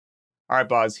All right,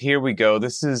 Boz, here we go.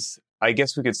 This is, I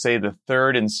guess we could say, the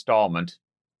third installment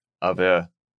of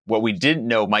what we didn't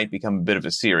know might become a bit of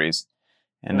a series.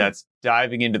 And that's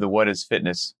diving into the What is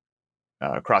Fitness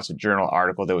CrossFit Journal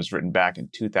article that was written back in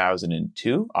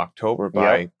 2002, October,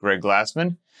 by Greg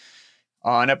Glassman.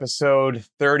 On episode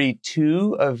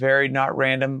 32 of Very Not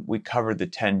Random, we covered the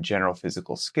 10 general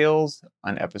physical skills.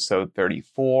 On episode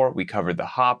 34, we covered the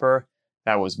hopper.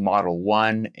 That was model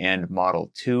 1 and model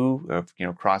 2 of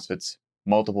CrossFit's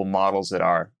multiple models that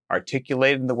are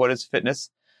articulated in the What is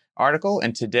Fitness article.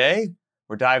 And today,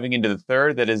 we're diving into the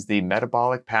third, that is the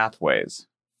metabolic pathways.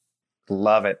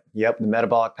 Love it. Yep, the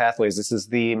metabolic pathways. This is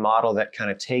the model that kind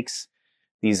of takes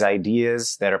these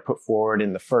ideas that are put forward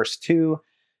in the first two,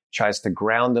 tries to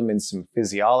ground them in some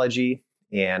physiology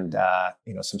and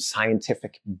some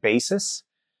scientific basis.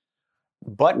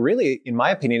 But really, in my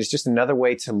opinion, it's just another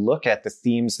way to look at the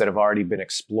themes that have already been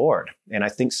explored. And I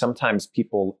think sometimes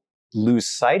people lose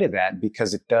sight of that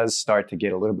because it does start to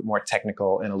get a little bit more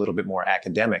technical and a little bit more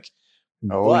academic.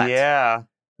 Yeah.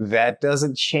 That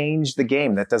doesn't change the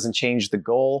game. That doesn't change the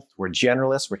goal. We're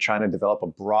generalists. We're trying to develop a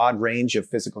broad range of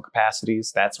physical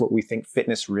capacities. That's what we think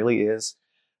fitness really is.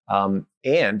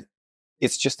 And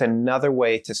it's just another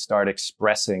way to start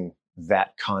expressing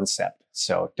that concept.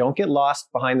 So don't get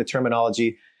lost behind the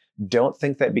terminology. Don't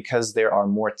think that because there are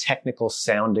more technical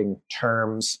sounding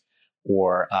terms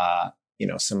or,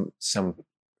 some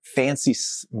fancy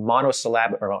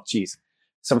monosyllabic,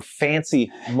 some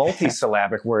fancy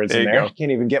multisyllabic words in there. I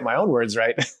can't even get my own words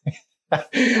right.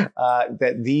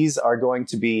 That these are going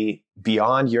to be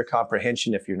beyond your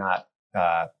comprehension if you're not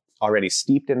already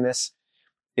steeped in this.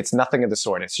 It's nothing of the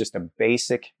sort. It's just a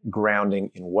basic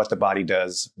grounding in what the body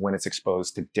does when it's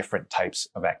exposed to different types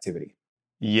of activity.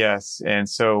 Yes. And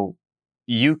so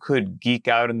you could geek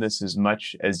out in this as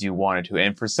much as you wanted to.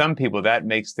 And for some people, that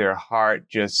makes their heart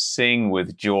just sing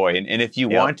with joy. And if you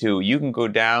want to, you can go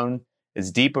down as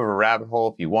deep of a rabbit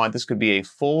hole if you want. This could be a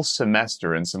full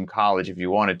semester in some college if you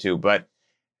wanted to. But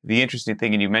the interesting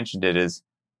thing, and you mentioned it, is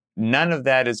none of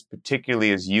that is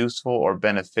particularly as useful or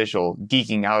beneficial,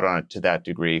 geeking out on it to that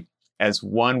degree, as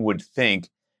one would think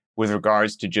with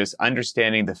regards to just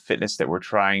understanding the fitness that we're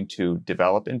trying to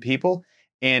develop in people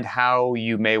and how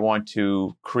you may want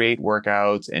to create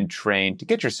workouts and train to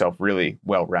get yourself really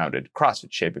well-rounded,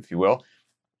 CrossFit shape, if you will.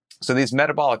 So these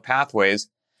metabolic pathways,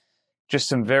 just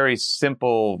some very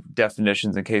simple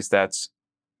definitions in case that's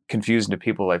confusing to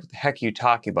people, like, what the heck are you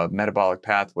talking about, metabolic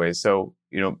pathways? So,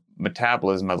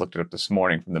 metabolism, I looked it up this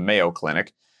morning from the Mayo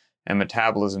Clinic, and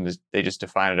metabolism is, they just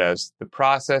define it as the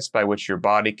process by which your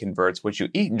body converts what you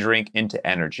eat and drink into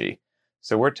energy.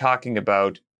 So we're talking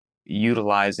about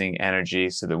utilizing energy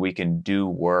so that we can do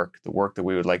work. The work that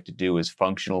we would like to do is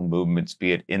functional movements,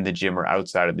 be it in the gym or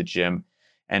outside of the gym.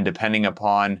 And depending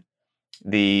upon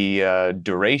the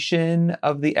duration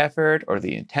of the effort or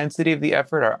the intensity of the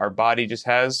effort, our body just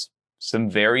has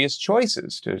some various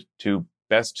choices to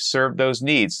best serve those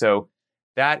needs. So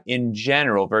that, in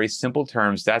general, very simple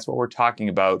terms, that's what we're talking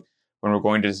about when we're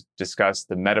going to discuss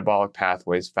the metabolic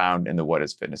pathways found in the What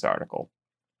is Fitness article.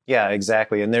 Yeah,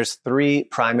 exactly. And there's 3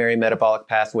 primary metabolic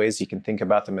pathways. You can think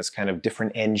about them as kind of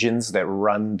different engines that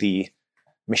run the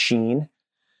machine.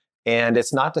 And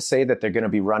it's not to say that they're going to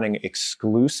be running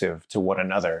exclusive to one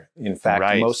another. In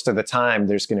fact, most of the time,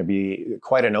 there's going to be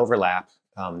quite an overlap,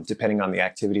 depending on the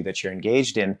activity that you're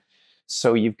engaged in.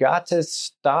 So you've got to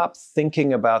stop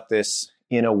thinking about this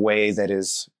in a way that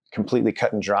is completely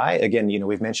cut and dry. Again,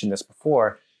 we've mentioned this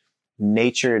before.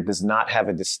 Nature does not have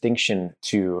a distinction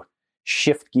to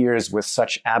shift gears with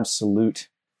such absolute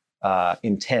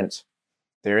intent.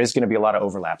 There is going to be a lot of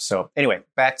overlap. So anyway,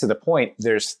 back to the point,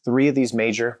 there's 3 of these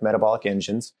major metabolic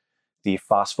engines: the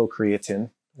phosphocreatine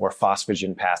or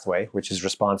phosphagen pathway, which is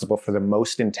responsible for the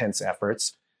most intense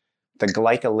efforts; the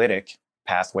glycolytic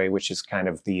pathway, which is kind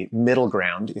of the middle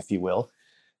ground, if you will;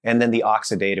 and then the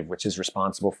oxidative, which is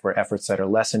responsible for efforts that are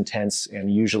less intense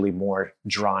and usually more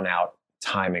drawn out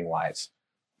timing-wise.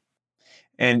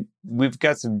 And we've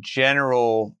got some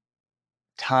general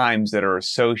times that are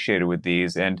associated with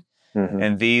these, and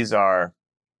these are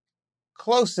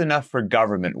close enough for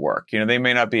government work. They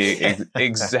may not be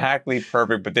exactly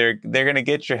perfect, but they're going to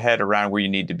get your head around where you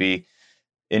need to be.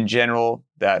 In general,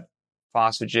 that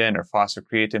phosphagen or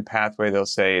phosphocreatine pathway, they'll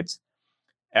say it's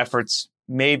efforts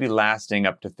maybe lasting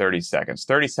up to 30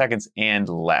 seconds and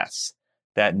less.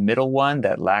 That middle one,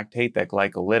 that lactate, that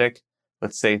glycolytic,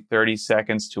 let's say 30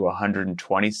 seconds to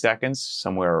 120 seconds,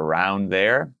 somewhere around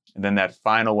there. And then that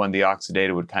final one, the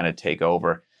oxidative, would kind of take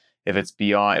over. If it's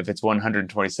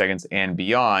 120 seconds and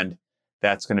beyond,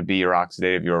 that's going to be your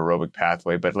oxidative, your aerobic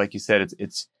pathway. But like you said,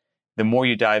 it's the more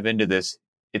you dive into this,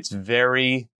 it's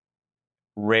very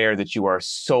rare that you are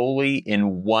solely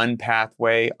in one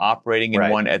pathway, operating in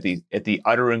one at the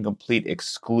utter and complete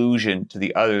exclusion to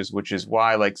the others, which is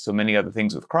why, like so many other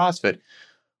things with CrossFit,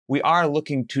 we are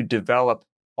looking to develop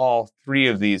all three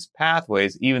of these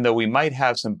pathways, even though we might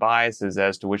have some biases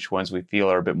as to which ones we feel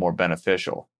are a bit more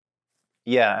beneficial.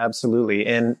 Yeah, absolutely.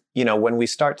 And, when we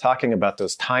start talking about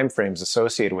those timeframes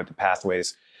associated with the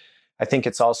pathways, I think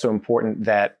it's also important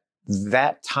that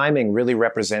timing really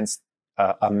represents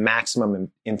a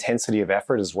maximum intensity of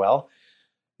effort as well.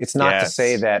 It's not to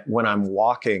say that when I'm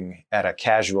walking at a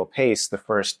casual pace, the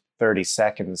first 30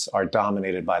 seconds are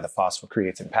dominated by the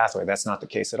phosphocreatine pathway. That's not the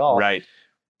case at all. Right.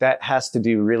 That has to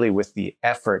do really with the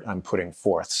effort I'm putting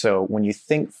forth. So when you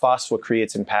think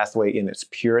phosphocreatine pathway in its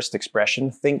purest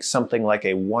expression, think something like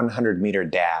a 100-meter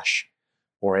dash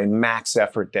or a max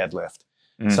effort deadlift.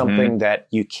 Something that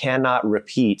you cannot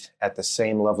repeat at the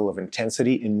same level of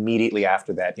intensity immediately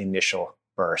after that initial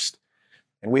burst.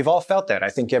 And we've all felt that. I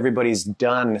think everybody's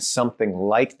done something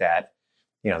like that.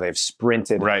 They've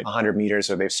sprinted 100 meters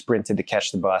or they've sprinted to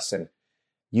catch the bus, and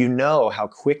how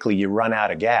quickly you run out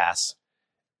of gas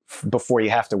before you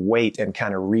have to wait and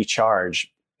kind of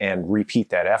recharge and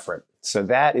repeat that effort. So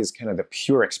that is kind of the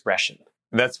pure expression.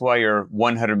 That's why your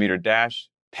 100-meter dash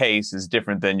pace is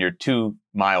different than your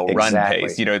 2-mile run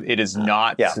pace. It is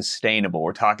not sustainable.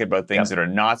 We're talking about things that are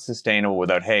not sustainable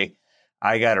without, hey,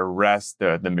 I got to rest.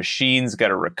 The machine's got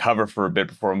to recover for a bit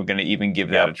before I'm going to even give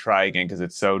that a try again, because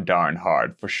it's so darn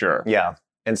hard, for sure. Yeah.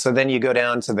 And so then you go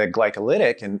down to the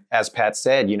glycolytic, and as Pat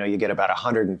said, you get about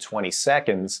 120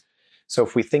 seconds. So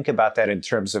if we think about that in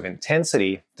terms of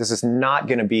intensity, this is not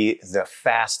going to be the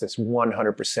fastest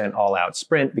 100% all-out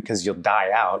sprint, because you'll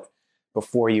die out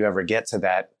before you ever get to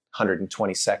that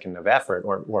 120 second of effort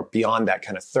or beyond that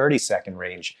kind of 30-second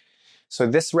range. So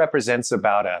this represents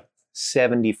about a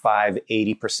 75,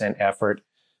 80% effort.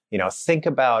 Think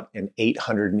about an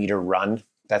 800-meter run.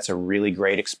 That's a really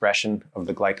great expression of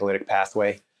the glycolytic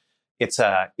pathway. It's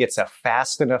a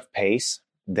fast enough pace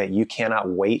that you cannot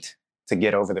wait to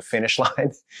get over the finish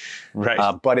line.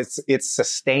 Right. But it's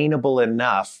sustainable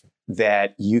enough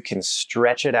that you can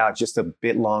stretch it out just a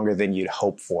bit longer than you'd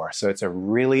hope for. So it's a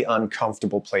really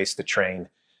uncomfortable place to train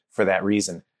for that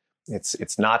reason.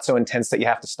 It's not so intense that you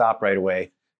have to stop right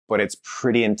away, but it's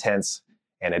pretty intense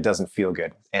and it doesn't feel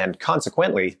good. And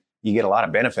consequently, you get a lot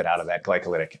of benefit out of that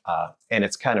glycolytic. And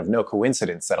it's kind of no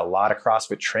coincidence that a lot of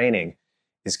CrossFit training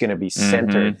is going to be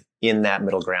centered in that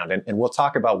middle ground. And we'll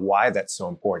talk about why that's so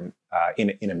important in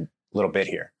a little bit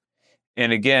here.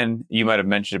 And again, you might have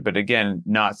mentioned it, but again,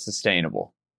 not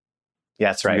sustainable. Yeah,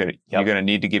 that's right. You're going to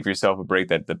need to give yourself a break.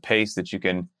 That the pace that you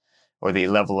can, or the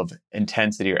level of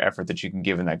intensity or effort that you can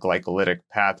give in that glycolytic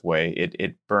pathway,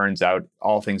 it burns out,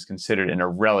 all things considered, in a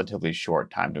relatively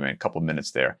short time domain, a couple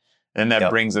minutes there. And then that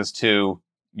brings us to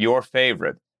your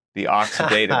favorite, the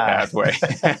oxidative pathway.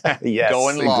 Yes,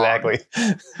 going long. Exactly.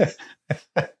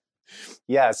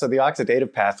 Yeah, so the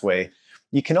oxidative pathway,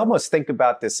 you can almost think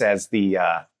about this as the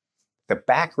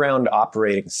background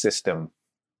operating system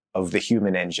of the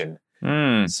human engine.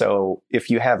 So if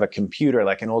you have a computer,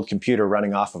 like an old computer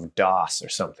running off of DOS or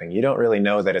something, you don't really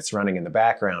know that it's running in the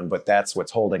background, but that's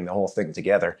what's holding the whole thing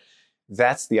together.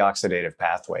 That's the oxidative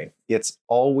pathway. It's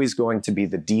always going to be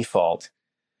the default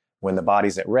when the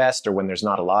body's at rest or when there's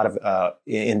not a lot of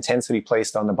intensity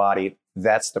placed on the body.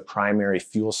 That's the primary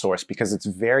fuel source because it's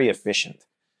very efficient.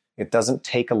 It doesn't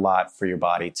take a lot for your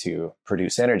body to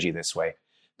produce energy this way.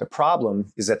 The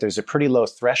problem is that there's a pretty low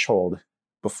threshold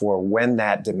before when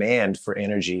that demand for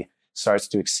energy starts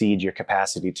to exceed your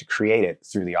capacity to create it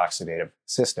through the oxidative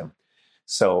system.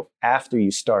 So after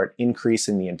you start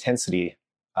increasing the intensity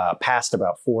past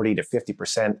about 40 to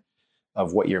 50%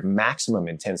 of what your maximum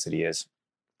intensity is,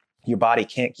 your body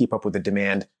can't keep up with the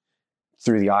demand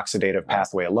through the oxidative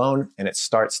pathway alone, and it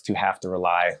starts to have to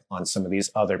rely on some of these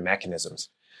other mechanisms.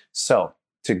 So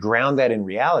to ground that in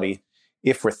reality,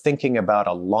 if we're thinking about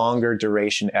a longer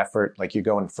duration effort, like you're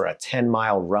going for a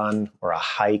 10-mile run or a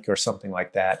hike or something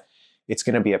like that, it's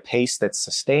going to be a pace that's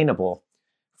sustainable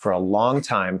for a long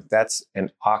time. That's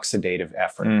an oxidative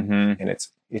effort. And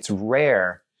it's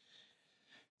rare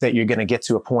that you're going to get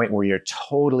to a point where you're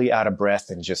totally out of breath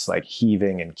and just like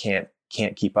heaving and can't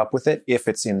keep up with it if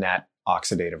it's in that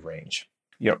oxidative range.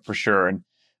 Yep, for sure. And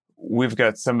we've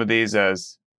got some of these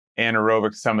as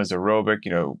anaerobic, some as aerobic.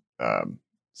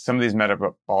 Some of these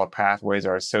metabolic pathways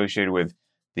are associated with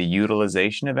the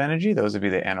utilization of energy. Those would be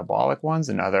the anabolic ones.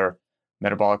 And other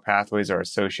metabolic pathways are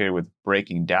associated with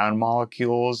breaking down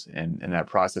molecules. And in that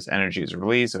process, energy is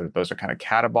released. So those are kind of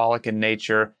catabolic in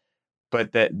nature.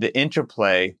 But the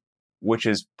interplay which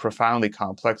is profoundly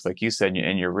complex, like you said,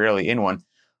 and you're rarely in one.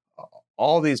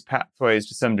 All these pathways,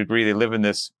 to some degree, they live in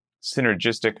this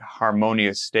synergistic,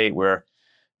 harmonious state where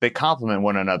they complement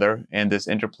one another, and this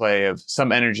interplay of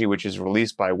some energy which is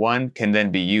released by one can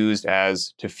then be used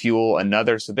as to fuel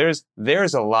another. So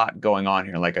there's a lot going on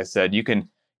here. Like I said, you can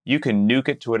nuke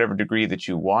it to whatever degree that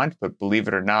you want, but believe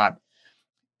it or not,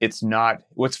 it's not.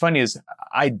 What's funny is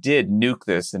I did nuke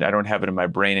this, and I don't have it in my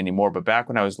brain anymore. But back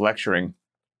when I was lecturing,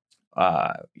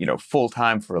 full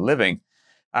time for a living,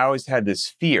 I always had this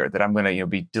fear that I'm going to,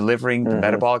 be delivering the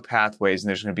metabolic pathways, and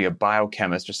there's going to be a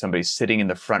biochemist or somebody sitting in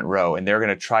the front row, and they're going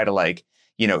to try to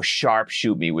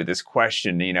sharpshoot me with this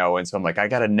question, And so I'm like, I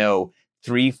got to know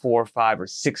 3, 4, 5, or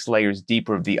 6 layers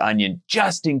deeper of the onion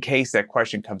just in case that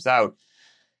question comes out.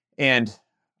 And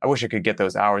I wish I could get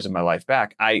those hours of my life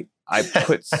back. I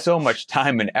put so much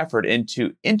time and effort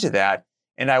into that,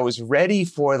 and I was ready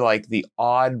for the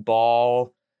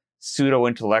oddball,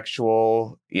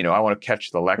 pseudo-intellectual, I want to catch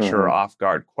the lecturer off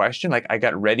guard question. I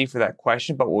got ready for that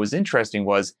question. But what was interesting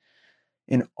was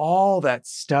in all that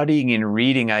studying and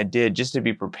reading I did just to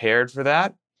be prepared for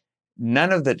that,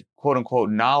 none of the quote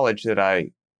unquote knowledge that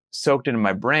I soaked into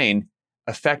my brain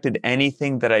affected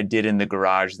anything that I did in the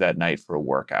garage that night for a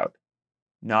workout.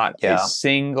 Not a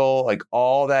single,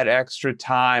 all that extra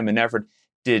time and effort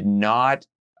did not,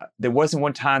 there wasn't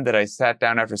one time that I sat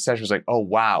down after a session was like, oh,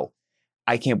 wow,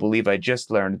 I can't believe I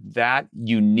just learned that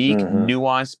unique,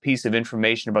 nuanced piece of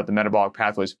information about the metabolic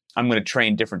pathways. I'm going to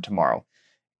train different tomorrow.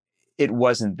 It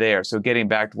wasn't there. So getting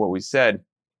back to what we said,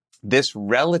 this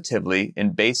relatively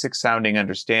and basic sounding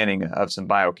understanding of some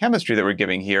biochemistry that we're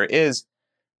giving here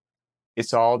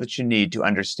it's all that you need to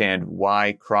understand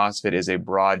why CrossFit is a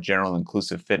broad, general,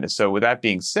 inclusive fitness. So with that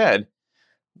being said,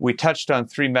 we touched on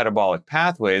 3 metabolic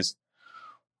pathways.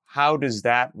 How does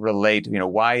that relate?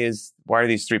 Why are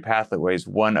these 3 pathways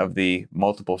one of the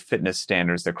multiple fitness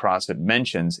standards that CrossFit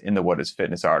mentions in the What is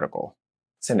Fitness article?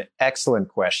 It's an excellent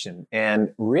question.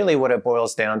 And really what it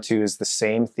boils down to is the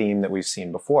same theme that we've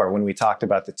seen before. When we talked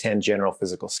about the 10 general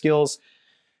physical skills,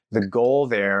 the goal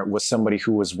there was somebody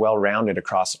who was well-rounded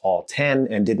across all 10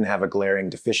 and didn't have a glaring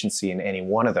deficiency in any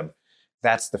one of them.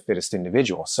 That's the fittest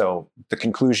individual. So the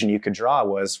conclusion you could draw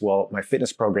was, well, my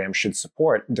fitness program should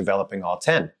support developing all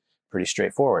 10. Pretty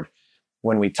straightforward.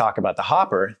 When we talk about the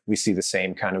hopper, we see the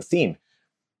same kind of theme.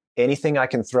 Anything I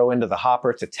can throw into the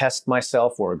hopper to test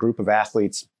myself or a group of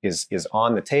athletes is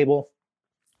on the table.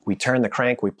 We turn the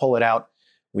crank, we pull it out.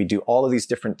 We do all of these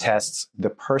different tests. The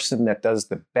person that does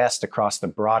the best across the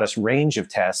broadest range of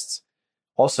tests,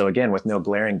 also, again, with no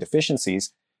glaring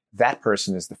deficiencies, that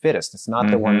person is the fittest. It's not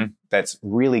the one that's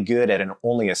really good at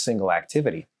only a single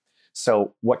activity.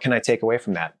 So what can I take away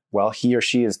from that? Well, he or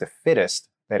she is the fittest,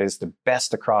 that is the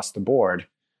best across the board,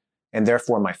 and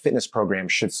therefore my fitness program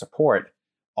should support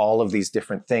all of these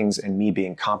different things and me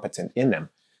being competent in them.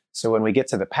 So when we get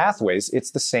to the pathways,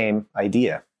 it's the same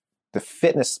idea. The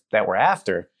fitness that we're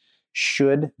after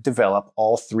should develop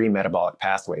all 3 metabolic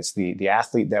pathways. The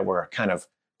athlete that we're kind of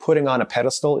putting on a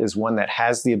pedestal is one that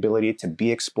has the ability to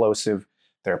be explosive.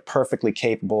 They're perfectly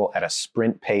capable at a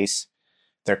sprint pace.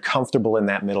 They're comfortable in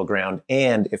that middle ground.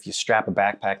 And if you strap a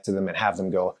backpack to them and have them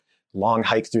go long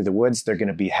hike through the woods, they're going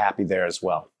to be happy there as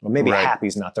well. Well, maybe happy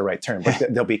is not the right term,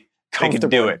 but they'll be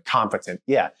comfortable and competent.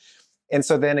 Yeah. And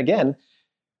so then again,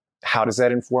 how does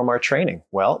that inform our training?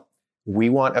 Well, we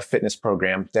want a fitness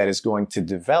program that is going to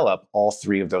develop all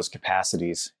 3 of those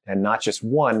capacities and not just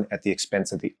one at the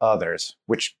expense of the others,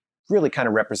 which really kind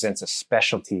of represents a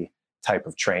specialty type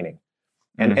of training.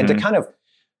 And to kind of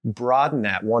broaden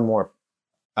that one more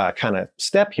kind of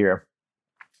step here,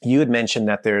 you had mentioned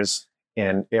that there's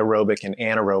an aerobic and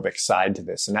anaerobic side to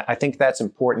this. And I think that's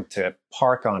important to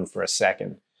park on for a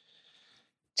second.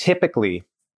 Typically,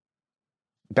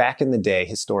 back in the day,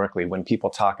 historically, when people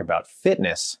talk about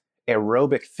fitness,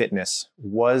 aerobic fitness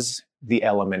was the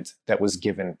element that was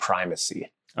given primacy.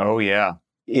 Oh, yeah.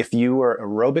 If you were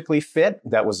aerobically fit,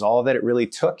 that was all that it really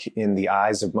took in the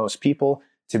eyes of most people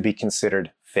to be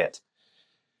considered fit.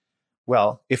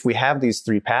 Well, if we have these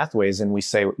 3 pathways and we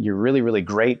say you're really, really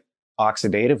great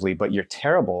oxidatively, but you're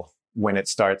terrible when it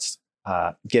starts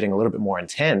getting a little bit more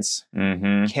intense,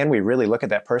 can we really look at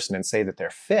that person and say that they're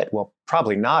fit? Well,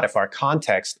 probably not if our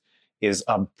context is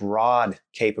a broad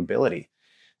capability.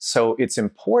 So it's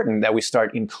important that we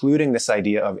start including this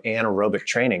idea of anaerobic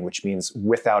training, which means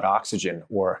without oxygen,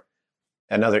 or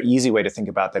another easy way to think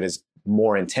about that is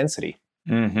more intensity.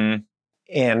 And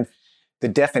the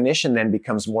definition then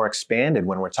becomes more expanded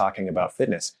when we're talking about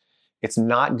fitness. It's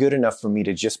not good enough for me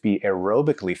to just be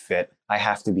aerobically fit. I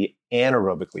have to be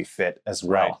anaerobically fit as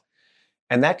well.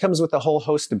 And that comes with a whole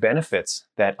host of benefits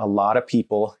that a lot of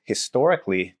people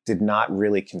historically did not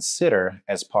really consider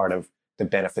as part of the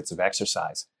benefits of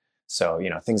exercise. So,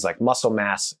 things like muscle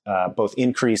mass, both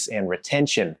increase and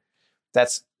retention,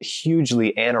 that's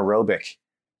hugely anaerobic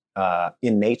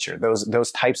in nature.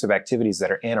 Those types of activities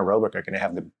that are anaerobic are going to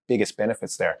have the biggest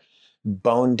benefits there.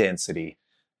 Bone density,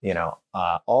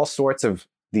 all sorts of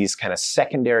these kind of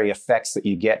secondary effects that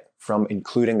you get from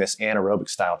including this anaerobic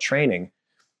style training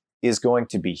is going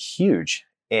to be huge.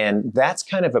 And that's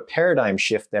kind of a paradigm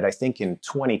shift that I think in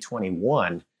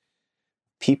 2021,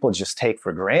 people just take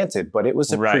for granted, but it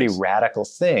was a pretty radical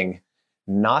thing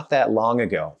not that long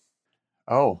ago.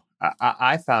 Oh,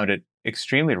 I found it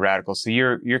extremely radical. So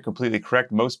you're completely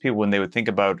correct. Most people, when they would think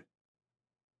about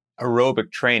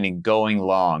aerobic training, going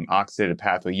long, oxidative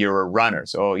pathway, you're a runner.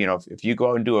 So, if you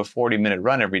go out and do a 40-minute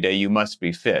run every day, you must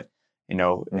be fit.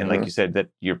 And like you said, that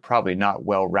you're probably not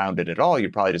well-rounded at all.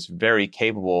 You're probably just very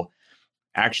capable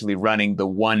actually running the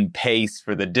one pace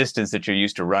for the distance that you're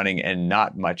used to running and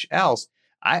not much else.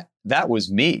 That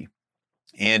was me.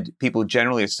 And people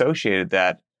generally associated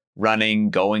that running,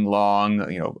 going long,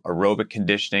 aerobic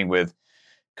conditioning with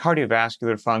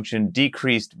cardiovascular function,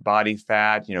 decreased body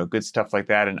fat, good stuff like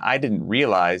that. And I didn't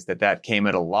realize that came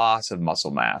at a loss of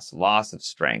muscle mass, loss of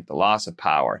strength, a loss of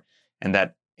power, and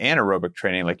that anaerobic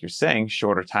training, like you're saying,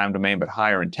 shorter time domain, but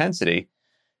higher intensity,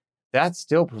 that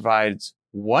still provides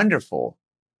wonderful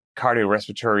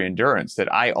cardiorespiratory endurance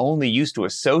that I only used to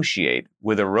associate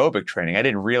with aerobic training. I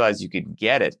didn't realize you could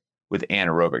get it with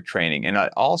anaerobic training, and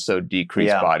also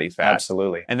decrease body fat.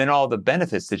 Absolutely. And then all the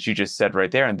benefits that you just said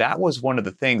right there. And that was one of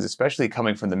the things, especially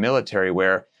coming from the military,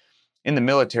 where in the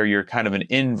military, you're kind of an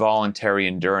involuntary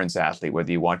endurance athlete,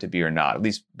 whether you want to be or not. At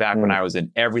least back when I was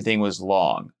in, everything was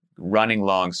long. Running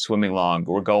long, swimming long,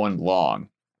 we're going long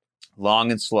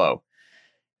and slow.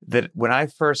 That when I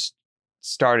first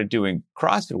started doing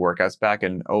CrossFit workouts back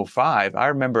in 2005, I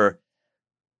remember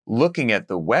looking at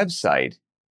the website,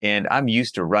 and I'm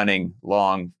used to running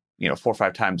long, 4 or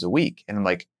 5 times a week. And I'm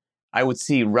like, I would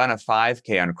see run a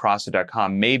 5K on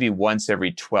CrossFit.com maybe once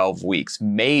every 12 weeks,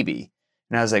 maybe.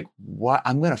 And I was like, what?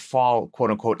 I'm going to fall, quote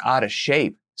unquote, out of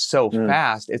shape so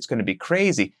fast. It's going to be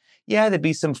crazy. Yeah, there'd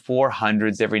be some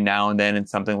 400s every now and then in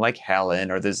something like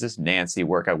Helen, or there's this Nancy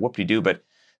workout, whoop-de-doo, but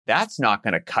that's not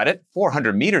going to cut it.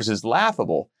 400 meters is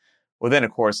laughable. Well, then,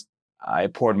 of course, I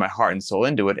poured my heart and soul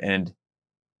into it and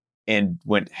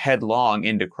went headlong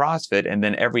into CrossFit. And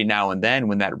then every now and then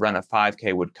when that run of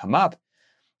 5K would come up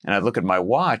and I'd look at my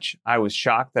watch, I was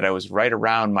shocked that I was right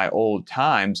around my old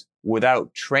times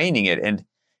without training it. And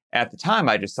at the time,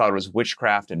 I just thought it was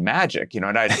witchcraft and magic, and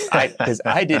because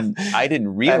I didn't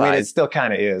realize. I mean, it still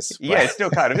kind of is. But. Yeah, it still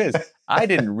kind of is. I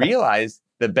didn't realize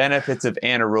the benefits of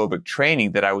anaerobic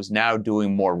training that I was now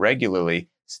doing more regularly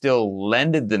still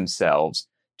lended themselves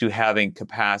to having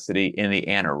capacity in the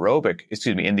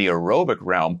aerobic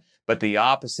realm. But the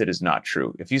opposite is not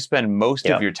true. If you spend most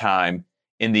of your time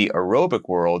in the aerobic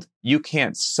world, you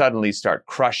can't suddenly start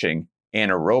crushing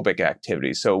anaerobic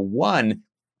activity. So one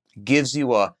gives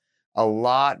you a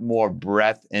lot more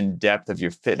breadth and depth of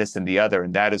your fitness than the other.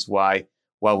 And that is why,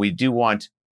 while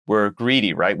we're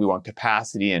greedy, right? We want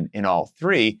capacity in all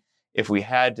three. If we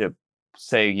had to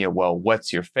say, well,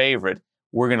 what's your favorite?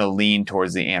 We're going to lean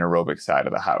towards the anaerobic side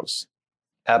of the house.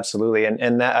 Absolutely.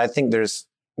 And that, I think there's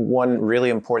one really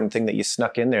important thing that you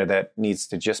snuck in there that needs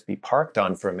to just be parked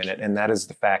on for a minute. And that is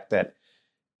the fact that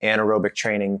anaerobic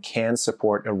training can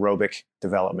support aerobic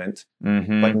development,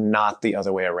 but not the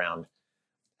other way around.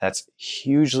 That's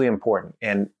hugely important.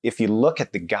 And if you look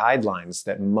at the guidelines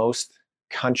that most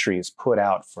countries put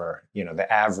out for,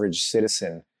 the average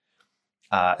citizen,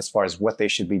 as far as what they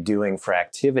should be doing for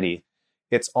activity,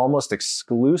 it's almost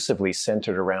exclusively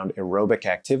centered around aerobic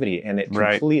activity. And it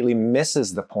completely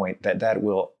misses the point that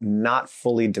will not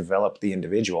fully develop the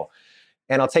individual.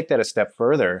 And I'll take that a step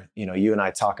further. You and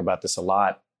I talk about this a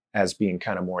lot as being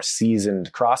kind of more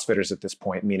seasoned CrossFitters at this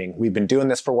point, meaning we've been doing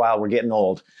this for a while, we're getting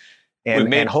old. We've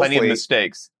made plenty of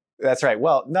mistakes. That's right.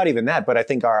 Well, not even that, but I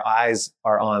think our eyes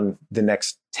are on the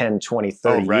next 10, 20,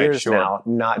 30 years now,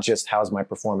 not just how's my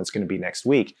performance going to be next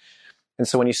week. And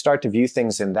so when you start to view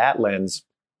things in that lens,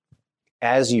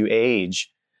 as you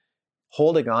age,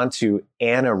 holding on to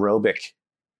anaerobic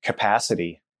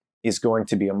capacity is going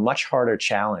to be a much harder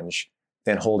challenge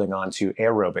than holding on to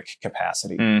aerobic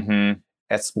capacity.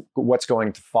 That's what's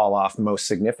going to fall off most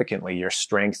significantly. Your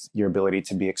strength, your ability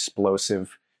to be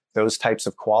explosive, those types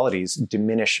of qualities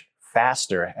diminish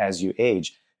faster as you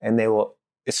age. And they will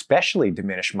especially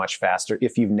diminish much faster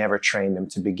if you've never trained them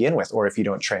to begin with, or if you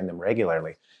don't train them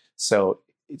regularly. So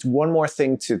it's one more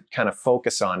thing to kind of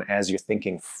focus on as you're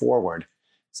thinking forward.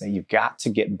 So you've got to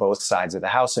get both sides of the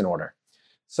house in order.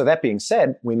 So that being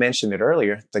said, we mentioned it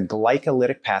earlier, the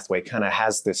glycolytic pathway kind of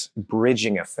has this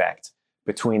bridging effect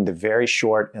between the very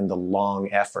short and the long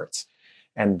efforts.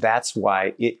 And that's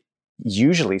why it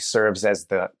usually serves as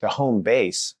the home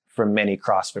base for many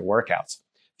CrossFit workouts.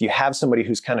 If you have somebody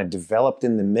who's kind of developed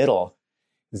in the middle,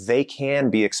 they can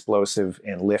be explosive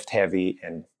and lift heavy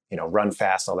and, run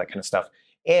fast, all that kind of stuff.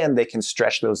 And they can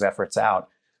stretch those efforts out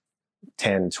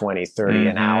 10, 20, 30,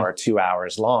 an hour, 2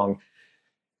 hours long.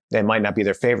 They might not be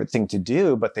their favorite thing to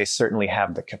do, but they certainly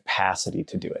have the capacity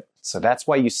to do it. So that's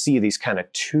why you see these kind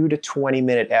of 2 to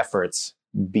 20-minute efforts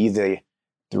be the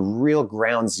real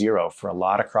ground zero for a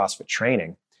lot of CrossFit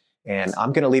training. And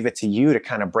I'm going to leave it to you to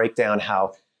kind of break down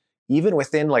how even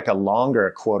within like a longer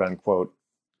quote unquote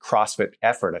CrossFit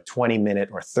effort, a 20-minute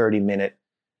or 30-minute,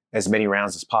 as many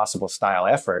rounds as possible style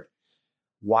effort,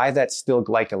 why that's still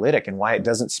glycolytic and why it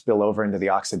doesn't spill over into the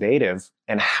oxidative,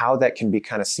 and how that can be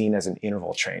kind of seen as an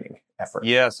interval training effort.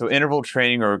 Yeah, so interval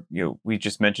training, or we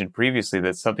just mentioned previously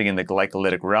that something in the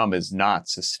glycolytic realm is not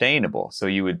sustainable. So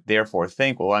you would therefore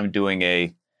think, well, I'm doing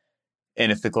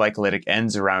and if the glycolytic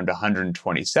ends around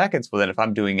 120 seconds, well, then if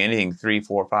I'm doing anything 3,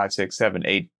 4, 5, 6, 7,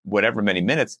 8, whatever many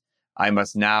minutes, I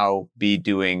must now be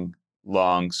doing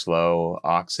long, slow,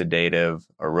 oxidative,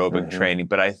 aerobic training.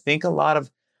 But I think a lot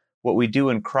of what we do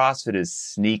in CrossFit is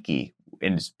sneaky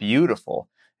and it's beautiful,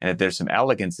 and that there's some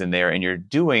elegance in there, and you're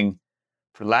doing,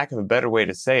 for lack of a better way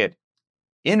to say it,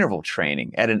 interval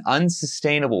training at an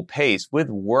unsustainable pace with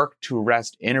work to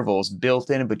rest intervals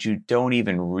built in, but you don't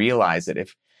even realize it.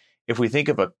 If we think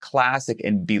of a classic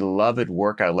and beloved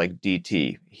workout like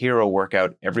DT, hero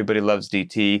workout, everybody loves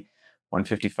DT,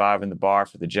 155 in the bar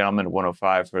for the gentlemen,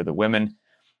 105 for the women,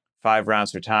 5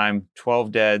 rounds for time,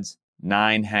 12 deads,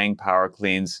 9 hang power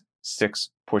cleans, 6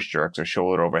 push jerks or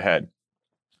shoulder overhead.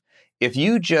 If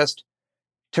you just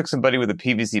took somebody with a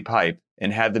PVC pipe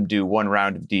and had them do 1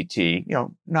 round of DT,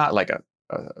 not like a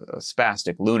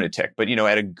spastic lunatic, but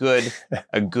at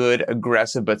a good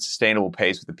aggressive but sustainable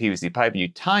pace with the PVC pipe, and you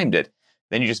timed it,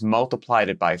 then you just multiplied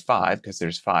it by 5 because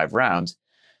there's 5 rounds.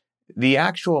 The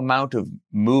actual amount of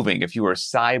moving, if you were a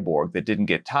cyborg that didn't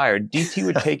get tired, DT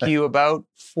would take you about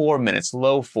 4 minutes,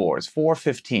 low 4s,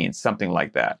 4:15, something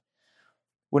like that.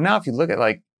 Well, now if you look at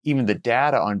like even the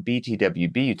data on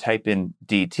BTWB, you type in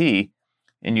DT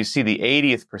and you see the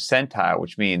 80th percentile,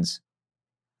 which means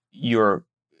you're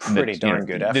pretty darn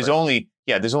good effort. There's only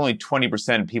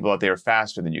 20% of people out there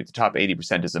faster than you. The top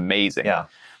 80% is amazing. Yeah.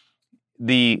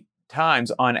 The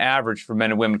times on average for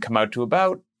men and women come out to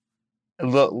about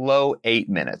low 8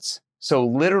 minutes. So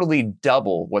literally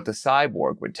double what the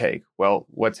cyborg would take. Well,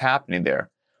 what's happening there?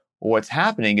 Well, what's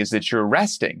happening is that you're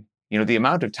resting. The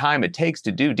amount of time it takes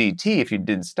to do DT if you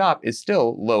didn't stop is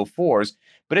still low 4s,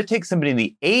 but it takes somebody in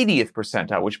the 80th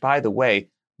percentile, which by the way,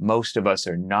 most of us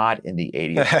are not in the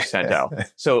 80th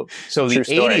percentile. So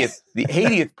the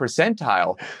 80th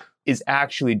percentile is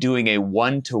actually doing a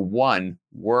 1-to-1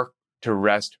 work to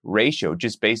rest ratio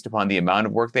just based upon the amount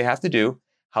of work they have to do,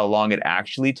 how long it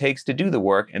actually takes to do the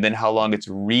work, and then how long it's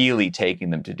really taking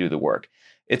them to do the work.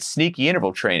 It's sneaky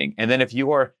interval training. And then if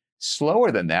you are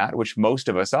slower than that, which most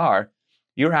of us are,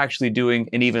 you're actually doing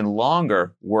an even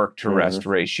longer work to rest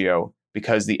ratio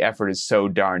because the effort is so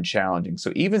darn challenging.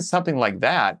 So even something like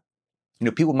that,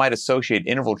 people might associate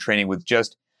interval training with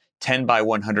just 10 by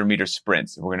 100 meter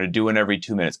sprints. We're going to do it every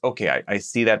 2 minutes. Okay, I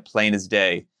see that plain as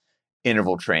day,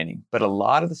 interval training. But a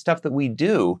lot of the stuff that we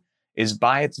do is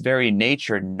by its very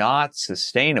nature not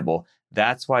sustainable.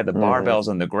 That's why the barbell's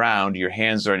on the ground, your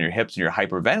hands are on your hips, and you're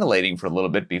hyperventilating for a little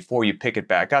bit before you pick it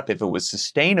back up. If it was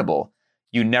sustainable,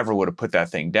 you never would have put that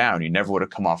thing down. You never would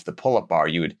have come off the pull-up bar.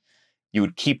 You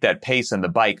would keep that pace on the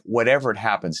bike, whatever it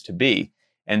happens to be.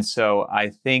 And so I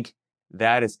think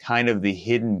that is kind of the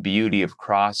hidden beauty of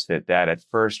CrossFit, that at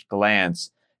first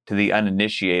glance to the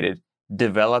uninitiated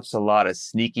develops a lot of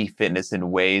sneaky fitness in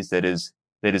ways that is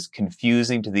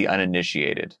confusing to the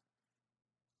uninitiated.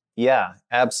 Yeah,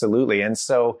 absolutely. And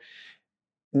so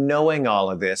knowing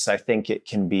all of this, I think it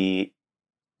can be,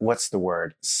 what's the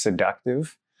word?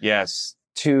 Seductive? Yes.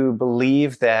 To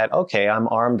believe that, okay, I'm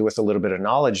armed with a little bit of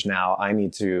knowledge now. I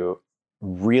need to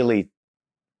really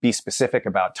be specific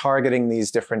about targeting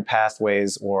these different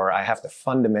pathways, or I have to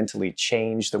fundamentally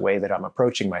change the way that I'm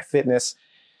approaching my fitness.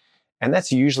 And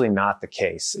that's usually not the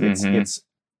case.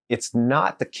 It's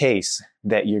not the case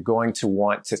that you're going to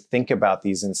want to think about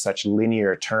these in such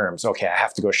linear terms. Okay, I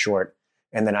have to go short,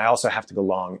 and then I also have to go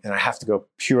long, and I have to go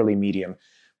purely medium.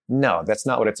 No, that's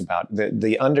not what it's about.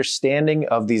 The understanding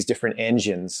of these different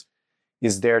engines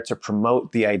is there to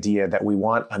promote the idea that we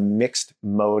want a mixed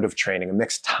mode of training, a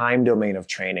mixed time domain of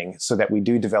training, so that we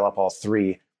do develop all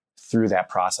three through that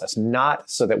process, not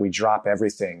so that we drop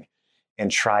everything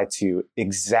and try to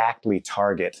exactly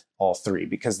target all three,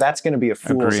 because that's going to be a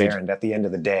fool's errand at the end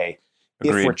of the day.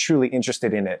 If we're truly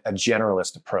interested in a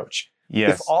generalist approach.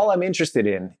 Yes. If all I'm interested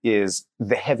in is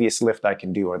the heaviest lift I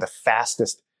can do or the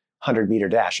fastest 100-meter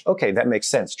dash, okay, that makes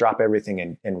sense. Drop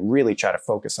everything and really try to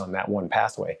focus on that one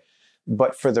pathway.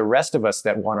 But for the rest of us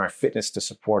that want our fitness to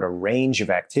support a range of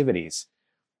activities,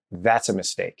 that's a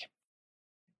mistake.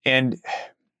 And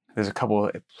there's a couple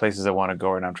of places I want to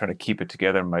go, and I'm trying to keep it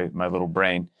together in my little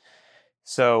brain.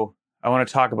 So I want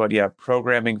to talk about,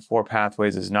 programming 4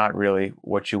 pathways is not really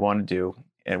what you want to do.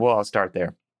 And I'll start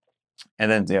there.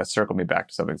 And then circle me back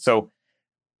to something. So,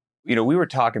 we were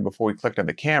talking before we clicked on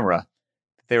the camera.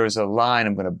 There was a line,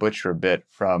 I'm going to butcher a bit,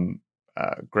 from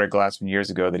Greg Glassman years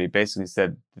ago, that he basically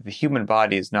said that the human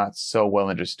body is not so well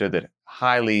understood that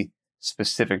highly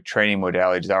specific training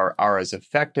modalities are as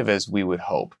effective as we would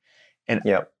hope. And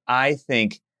I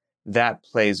think that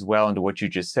plays well into what you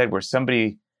just said, where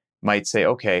somebody might say,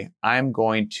 okay, I'm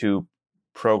going to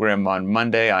program on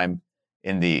Monday, I'm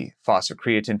in the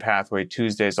phosphocreatine pathway,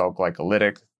 Tuesdays all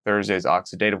glycolytic, Thursdays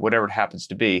oxidative, whatever it happens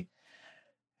to be.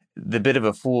 The bit of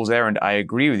a fool's errand, I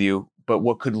agree with you, but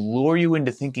what could lure you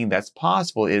into thinking that's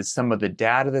possible is some of the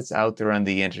data that's out there on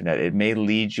the internet. It may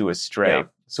lead you astray. Yeah.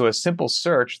 So a simple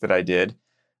search that I did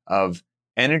of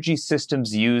energy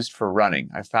systems used for running,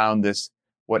 I found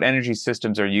what energy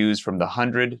systems are used from the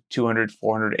 100, 200,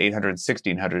 400, 800,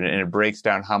 1600, and it breaks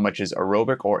down how much is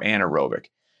aerobic or anaerobic.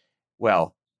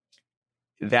 Well,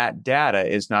 that data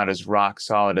is not as rock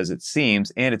solid as it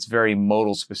seems, and it's very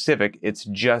modal specific. It's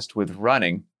just with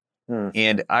running.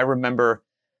 And I remember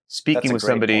speaking with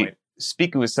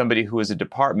somebody who was a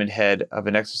department head of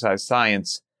an exercise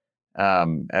science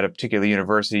at a particular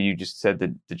university. You just said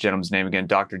the gentleman's name again,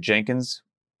 Dr. Jenkins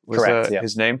was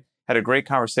his name. Had a great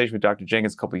conversation with Dr.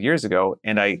 Jenkins a couple of years ago,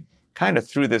 and I kind of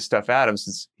threw this stuff at him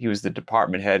since he was the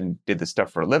department head and did this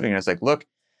stuff for a living. And I was like, look,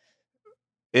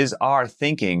 is our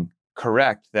thinking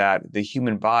correct that the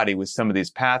human body with some of these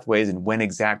pathways and when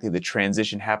exactly the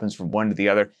transition happens from one to the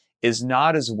other is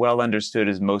not as well understood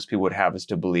as most people would have us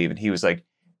to believe? And he was like,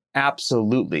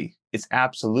 absolutely. It's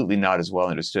absolutely not as well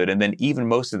understood. And then even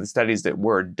most of the studies that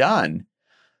were done,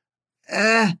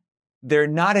 they're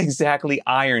not exactly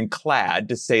ironclad,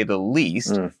 to say the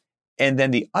least. And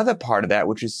then the other part of that,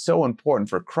 which is so important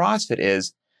for CrossFit,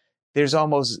 is there's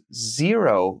almost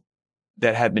zero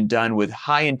that have been done with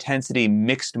high intensity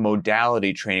mixed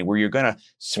modality training, where you're going to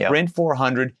sprint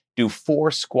 400, do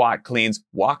 4 squat cleans,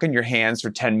 walk on your hands for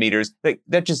 10 meters.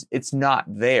 It's not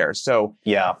there. So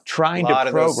trying to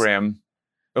program.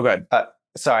 Oh, go ahead.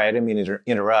 Sorry, I didn't mean to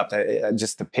interrupt.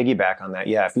 Just to piggyback on that.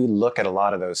 Yeah, if you look at a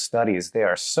lot of those studies, they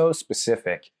are so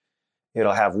specific.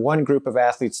 It'll have one group of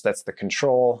athletes that's the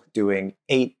control doing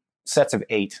 8 sets of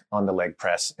 8 on the leg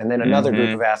press, and then another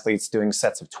group of athletes doing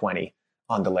sets of 20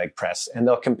 on the leg press. And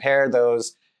they'll compare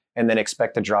those and then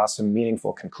expect to draw some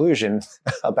meaningful conclusion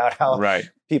about how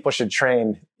people should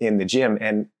train in the gym.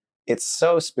 And it's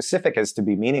so specific as to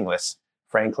be meaningless,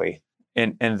 frankly.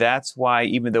 And that's why,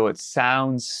 even though it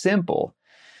sounds simple,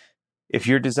 if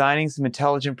you're designing some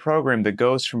intelligent program that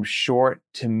goes from short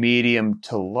to medium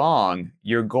to long,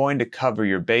 you're going to cover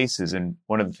your bases. And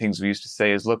one of the things we used to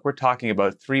say is, look, we're talking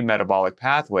about 3 metabolic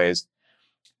pathways.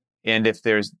 And if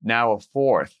there's now a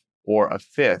 4th or a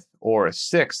 5th or a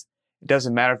 6th, it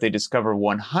doesn't matter if they discover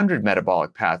 100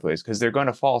 metabolic pathways, because they're going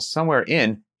to fall somewhere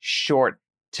in short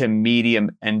to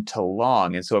medium and to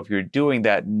long. And so if you're doing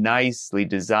that nicely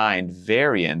designed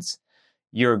variance,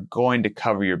 you're going to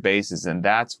cover your bases. And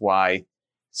that's why,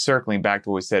 circling back to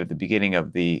what we said at the beginning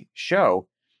of the show,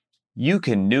 you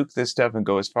can nuke this stuff and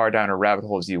go as far down a rabbit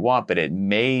hole as you want, but it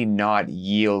may not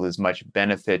yield as much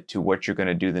benefit to what you're going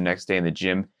to do the next day in the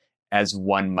gym as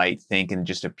one might think in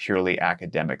just a purely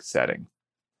academic setting.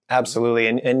 Absolutely.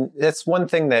 And that's one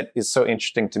thing that is so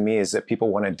interesting to me, is that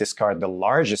people want to discard the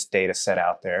largest data set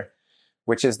out there,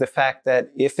 which is the fact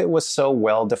that if it was so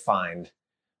well defined,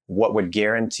 what would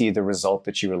guarantee the result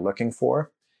that you were looking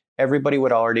for, everybody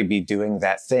would already be doing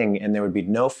that thing, and there would be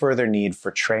no further need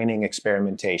for training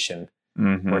experimentation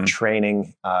or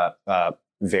training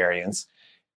variance.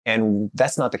 And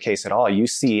that's not the case at all. You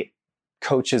see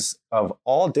coaches of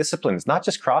all disciplines, not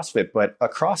just CrossFit, but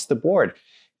across the board,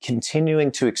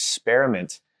 continuing to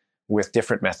experiment with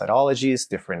different methodologies,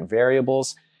 different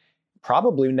variables,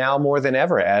 probably now more than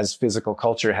ever, as physical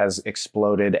culture has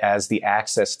exploded, as the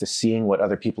access to seeing what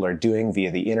other people are doing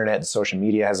via the internet and social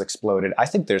media has exploded, I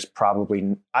think there's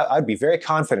probably, I'd be very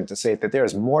confident to say that there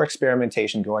is more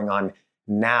experimentation going on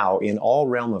now in all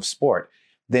realm of sport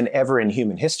than ever in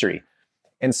human history.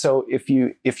 And so if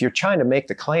you're trying to make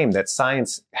the claim that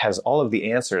science has all of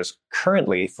the answers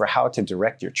currently for how to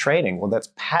direct your training, well, that's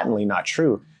patently not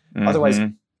true. Mm-hmm. Otherwise,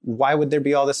 why would there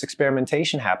be all this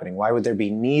experimentation happening? Why would there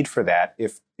be need for that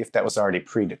if that was already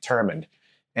predetermined?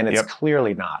 And it's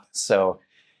clearly not. So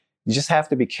you just have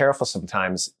to be careful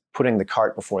sometimes putting the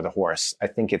cart before the horse. I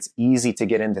think it's easy to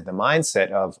get into the mindset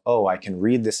of, oh, I can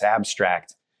read this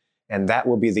abstract and that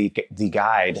will be the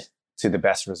guide to the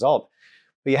best result.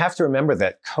 But you have to remember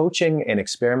that coaching and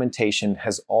experimentation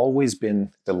has always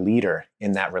been the leader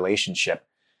in that relationship.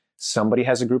 Somebody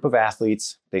has a group of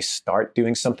athletes. They start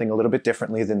doing something a little bit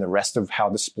differently than the rest of how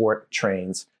the sport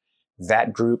trains.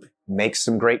 That group makes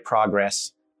some great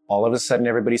progress. All of a sudden,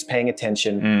 everybody's paying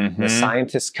attention. Mm-hmm. The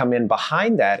scientists come in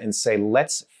behind that and say,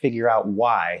 let's figure out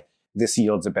why this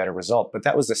yields a better result. But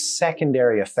that was a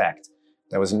secondary effect.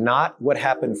 That was not what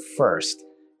happened first.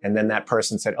 And then that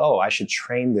person said, oh, I should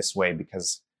train this way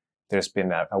because there's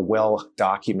been a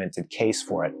well-documented case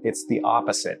for it. It's the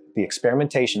opposite. The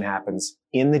experimentation happens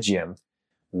in the gym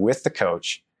with the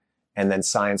coach, and then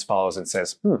science follows and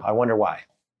says, I wonder why.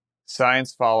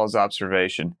 Science follows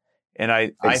observation. And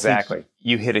I think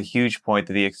you hit a huge point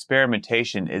that the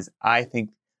experimentation is, I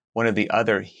think, one of the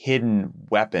other hidden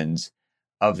weapons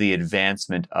of the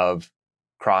advancement of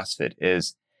CrossFit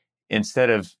is instead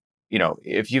of,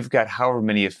 if you've got however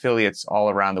many affiliates all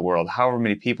around the world, however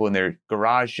many people in their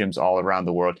garage gyms all around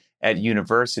the world, at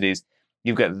universities,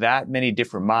 you've got that many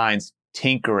different minds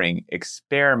tinkering,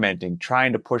 experimenting,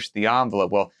 trying to push the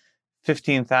envelope. Well,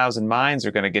 15,000 minds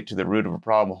are going to get to the root of a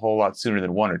problem a whole lot sooner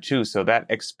than one or two. So that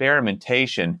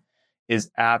experimentation is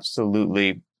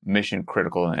absolutely mission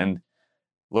critical. And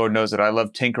Lord knows that I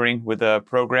love tinkering with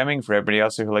programming. For everybody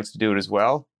else who likes to do it as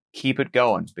well, keep it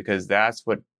going, because that's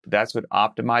what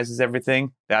optimizes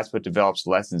everything. That's what develops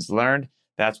lessons learned.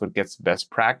 That's what gets the best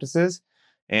practices,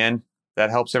 and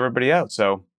that helps everybody out.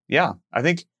 So yeah, I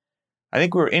think we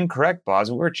were incorrect, Boz.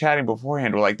 When we were chatting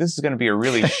beforehand, we're like, this is going to be a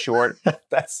really short.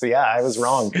 I was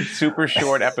wrong. Super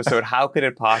short episode. How could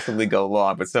it possibly go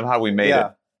long? But somehow we made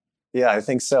it. Yeah, I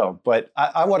think so. But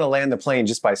I want to land the plane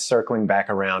just by circling back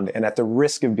around, and at the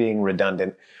risk of being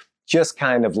redundant, just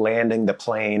kind of landing the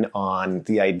plane on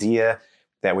the idea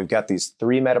that we've got these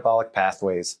 3 metabolic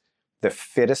pathways. The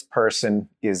fittest person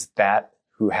is that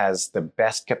who has the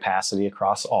best capacity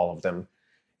across all of them.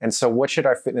 And so what should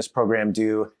our fitness program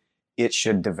do? It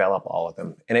should develop all of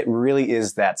them. And it really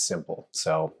is that simple.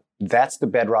 So that's the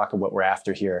bedrock of what we're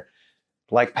after here.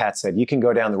 Like Pat said, you can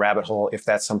go down the rabbit hole if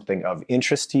that's something of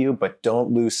interest to you, but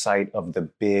don't lose sight of the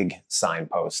big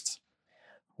signposts.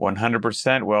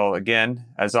 100%. Well, again,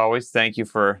 as always, thank you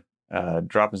for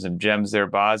dropping some gems there,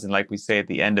 Boz. And like we say at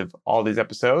the end of all these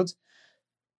episodes,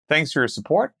 thanks for your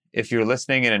support. If you're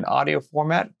listening in an audio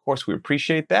format, of course, we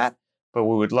appreciate that. But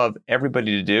what we would love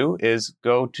everybody to do is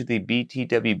go to the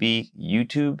BTWB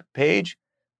YouTube page,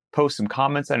 post some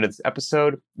comments under this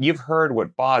episode. You've heard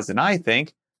what Boz and I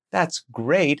think. That's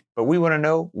great, but we want to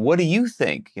know, what do you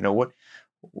think?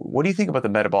 What do you think about the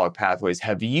metabolic pathways?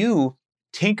 Have you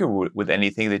tinkered with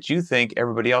anything that you think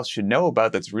everybody else should know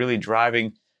about that's really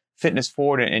driving fitness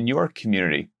forward in your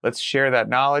community? Let's share that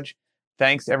knowledge.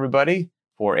 Thanks, everybody.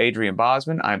 For Adrian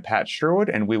Bosman, I'm Pat Sherwood,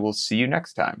 and we will see you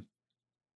next time.